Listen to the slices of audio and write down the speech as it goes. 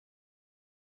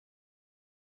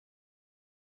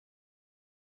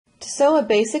To sew a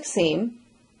basic seam,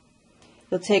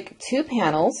 you'll take 2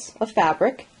 panels of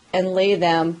fabric and lay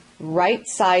them right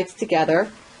sides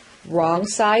together, wrong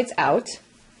sides out.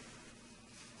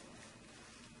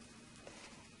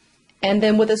 And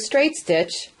then with a straight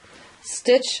stitch,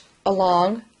 stitch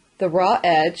along the raw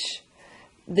edge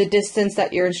the distance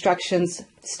that your instructions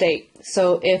state.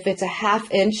 So if it's a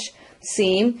 1/2 inch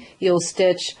seam, you'll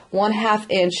stitch 1/2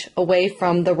 inch away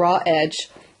from the raw edge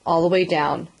all the way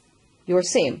down your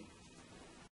seam.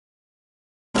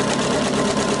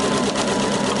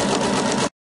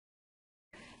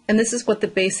 And this is what the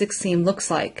basic seam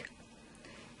looks like.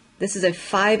 This is a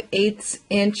 5/8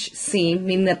 inch seam,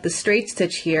 meaning that the straight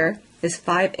stitch here is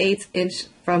 5/8 inch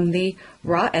from the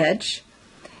raw edge.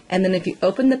 And then if you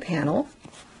open the panel,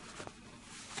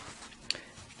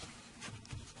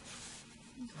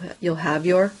 you'll have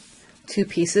your 2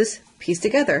 pieces pieced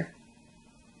together.